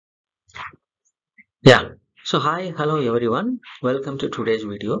Yeah. So hi, hello everyone. Welcome to today's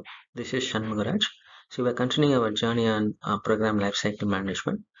video. This is Shanmugaraj. So we're continuing our journey on program lifecycle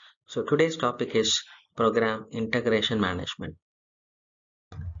management. So today's topic is program integration management.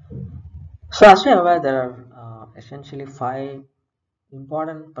 So as you're aware, there are essentially five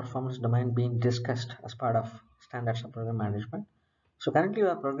important performance domains being discussed as part of standards of program management. So currently we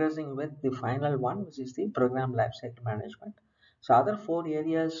are progressing with the final one, which is the program lifecycle management. So other four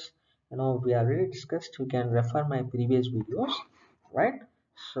areas, we already discussed. You can refer my previous videos, right?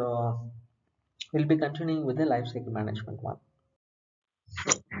 So we'll be continuing with the lifecycle management one.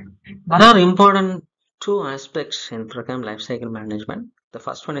 There are important two aspects in program lifecycle management. The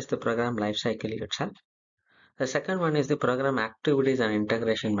first one is the program lifecycle itself. The second one is the program activities and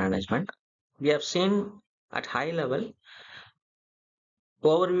integration management. We have seen at high level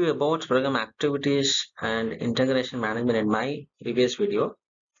overview about program activities and integration management in my previous video.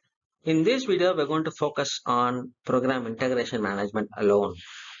 In this video, we're going to focus on program integration management alone.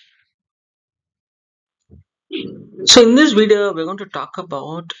 So in this video, we're going to talk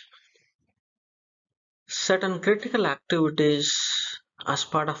about certain critical activities as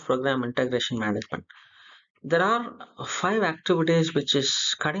part of program integration management. There are five activities which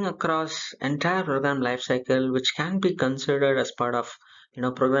is cutting across entire program lifecycle, which can be considered as part of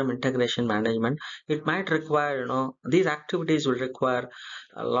program integration management. It might require these activities will require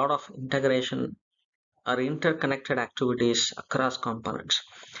a lot of integration or interconnected activities across components.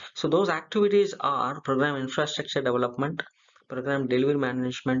 So those activities are program infrastructure development, program delivery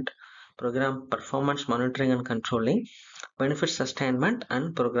management, program performance monitoring and controlling, benefit sustainment,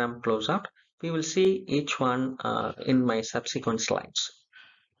 and program closeout. We will see each one in my subsequent slides.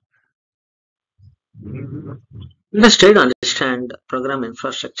 Let's try to understand program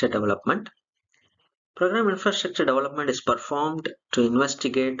infrastructure development. Program infrastructure development is performed to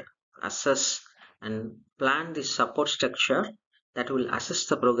investigate, assess, and plan the support structure that will assist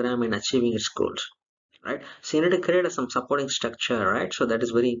the program in achieving its goals. Right? So you need to create some supporting structure, right? So that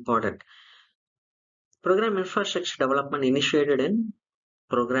is very important. Program infrastructure development initiated in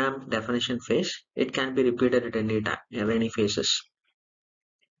program definition phase. It can be repeated at any time, at any phases.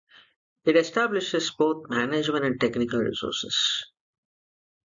 It establishes both management and technical resources.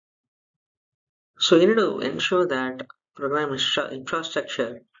 So you need to ensure that program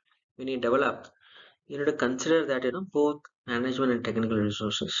infrastructure when you develop, you need to consider that both management and technical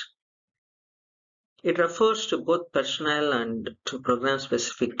resources. It refers to both personnel and to program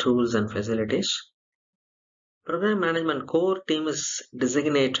specific tools and facilities. Program management core team is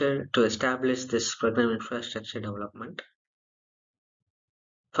designated to establish this program infrastructure development.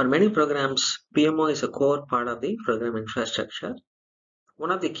 For many programs, PMO is a core part of the program infrastructure.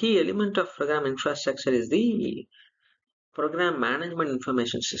 One of the key elements of program infrastructure is the program management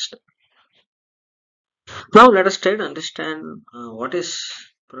information system. Now let us try to understand what is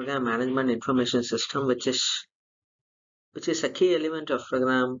program management information system, which is a key element of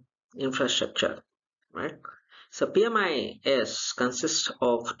program infrastructure, right? So PMIS consists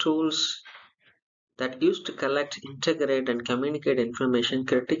of tools that used to collect, integrate, and communicate information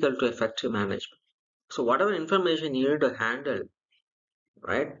critical to effective management. So whatever information you need to handle,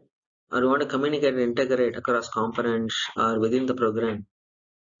 right, or you want to communicate and integrate across components or within the program,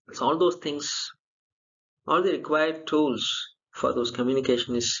 so all those things, all the required tools for those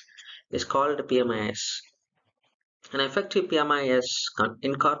communication is called PMIS. An effective PMIS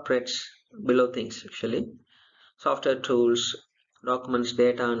incorporates below things actually: software tools, documents,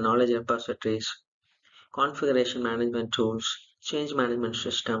 data, and knowledge repositories, configuration management tools, change management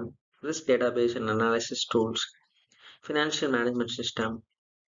system, risk database and analysis tools, financial management system,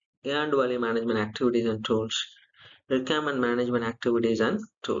 earned value management activities and tools, requirement management activities and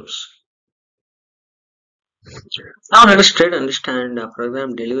tools. Now let us try to understand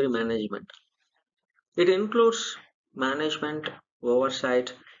program delivery management. It includes management,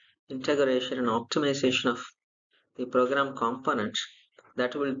 oversight, integration, and optimization of the program components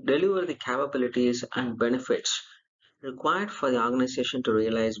that will deliver the capabilities and benefits required for the organization to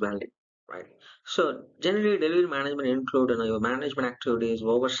realize value. Right. So generally, delivery management include your management activities,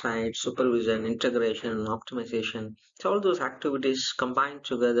 oversight, supervision, integration, and optimization. So all those activities combined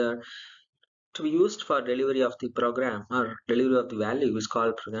together to be used for delivery of the program or delivery of the value is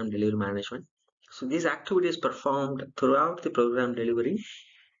called program delivery management. So these activities performed throughout the program delivery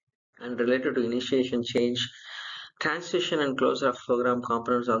and related to initiation, change, transition, and closure of program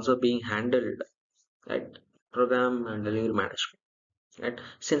components also being handled at program and delivery management. Right?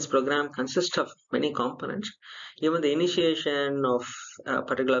 Since program consists of many components, even the initiation of a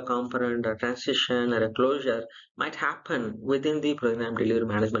particular component, a transition, or a closure might happen within the program delivery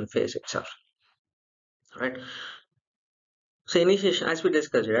management phase itself. right? So initiation, as we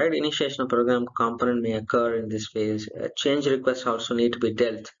discussed, right, initiation of program component may occur in this phase. Change requests also need to be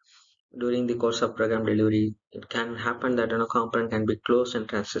dealt during the course of program delivery. It can happen that component can be closed and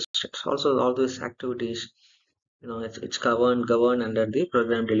transited. Also, all these activities, it's governed under the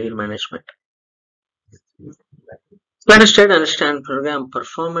program delivery management. Let us try to understand program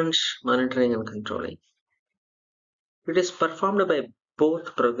performance monitoring and controlling. It is performed by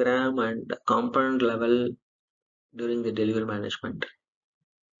both program and component level during the delivery management.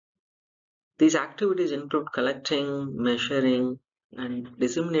 These activities include collecting, measuring, and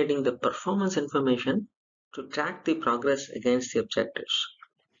disseminating the performance information to track the progress against the objectives.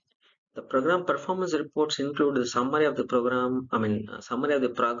 The program performance reports include the summary of the summary of the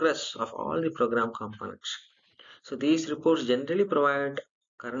progress of all the program components. So these reports generally provide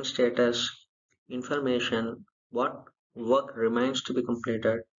current status, information, what work remains to be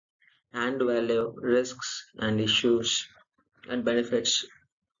completed, and value, risks and issues and benefits.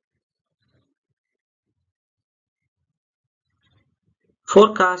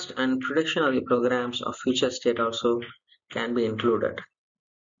 Forecast and prediction of the programs of future state also can be included.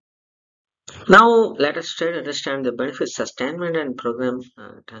 Now let us try to understand the benefit sustainment and program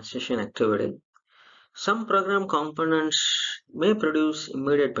transition activity. Some program components may produce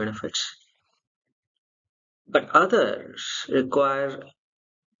immediate benefits, but others require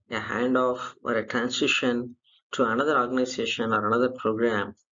a handoff or a transition to another organization or another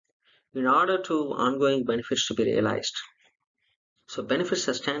program in order to ongoing benefits to be realized. So benefit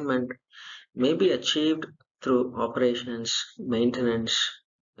sustainment may be achieved through operations, maintenance,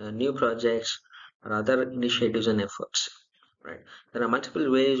 new projects, or other initiatives and efforts. Right? There are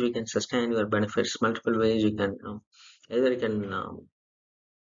multiple ways we can sustain your benefits. Multiple ways you can either you can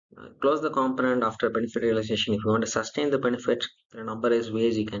close the component after benefit realization. If you want to sustain the benefit, there are numerous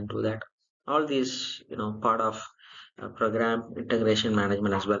ways you can do that. All these, part of program integration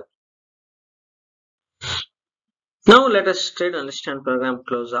management as well. Now let us try to understand program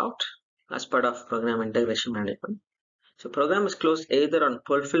closeout as part of program integration management. So program is closed either on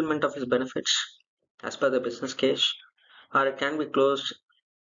fulfillment of its benefits as per the business case, or it can be closed,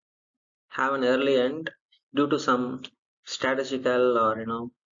 have an early end due to some strategical or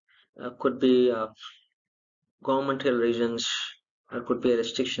could be governmental reasons, or could be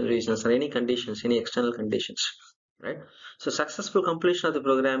restriction reasons, or any conditions, any external conditions, right? So successful completion of the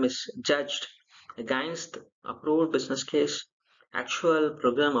program is judged against approved business case, actual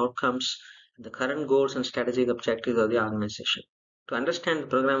program outcomes, the current goals and strategic objectives of the organization. To understand the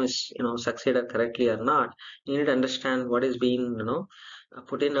program is succeeded correctly or not, you need to understand what is being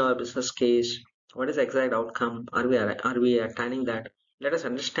put in our business case. What is the exact outcome? Are we attaining that? Let us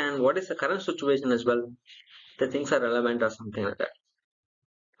understand what is the current situation as well, the things are relevant or something like that.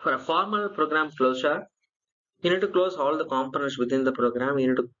 For a formal program closure, you need to close all the components within the program. You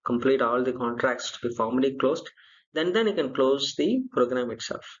need to complete all the contracts to be formally closed. Then you can close the program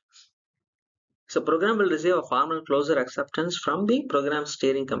itself. So program will receive a formal closure acceptance from the program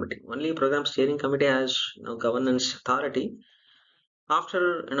steering committee. Only program steering committee has governance authority.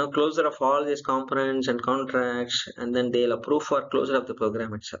 After closure of all these components and contracts, and then they'll approve for closure of the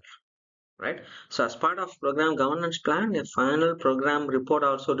program itself. Right? So as part of program governance plan, a final program report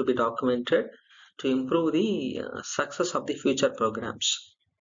also to be documented to improve the success of the future programs.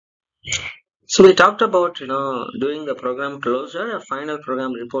 So we talked about, during the program closure, a final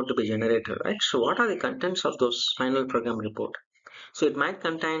program report to be generated, right? So what are the contents of those final program report? So it might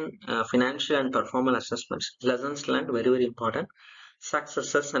contain financial and performance assessments, lessons learned, very, very important,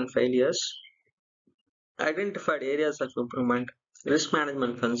 successes and failures, identified areas of improvement, risk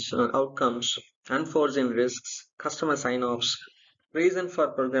management outcomes, unforeseen risks, customer sign-offs, reason for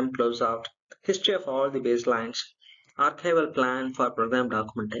program closeout, history of all the baselines, archival plan for program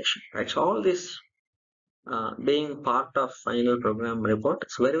documentation. Right. So all this being part of final program report,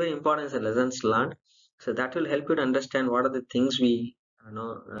 it's very, very important as a lessons learned. So that will help you to understand what are the things we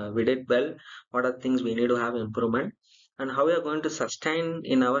did well, what are things we need to have improvement, and how we are going to sustain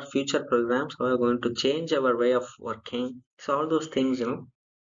in our future programs, how we are going to change our way of working. So all those things,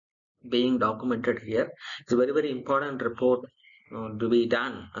 being documented here. It's a very, very important report to be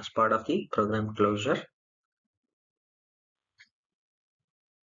done as part of the program closure.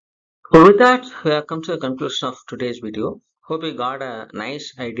 Well, with that, we have come to the conclusion of today's video. Hope you got a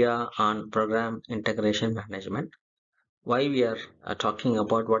nice idea on program integration management, why we are talking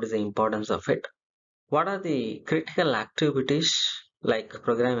about what is the importance of it, what are the critical activities like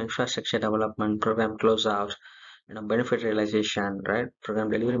program infrastructure development, program closeout, benefit realization, right?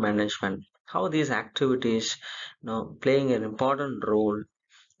 Program delivery management. How these activities, playing an important role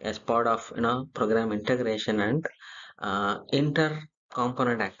as part of program integration and inter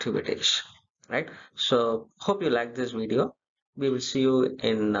component activities, right? So hope you like this video. We will see you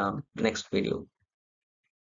in next video.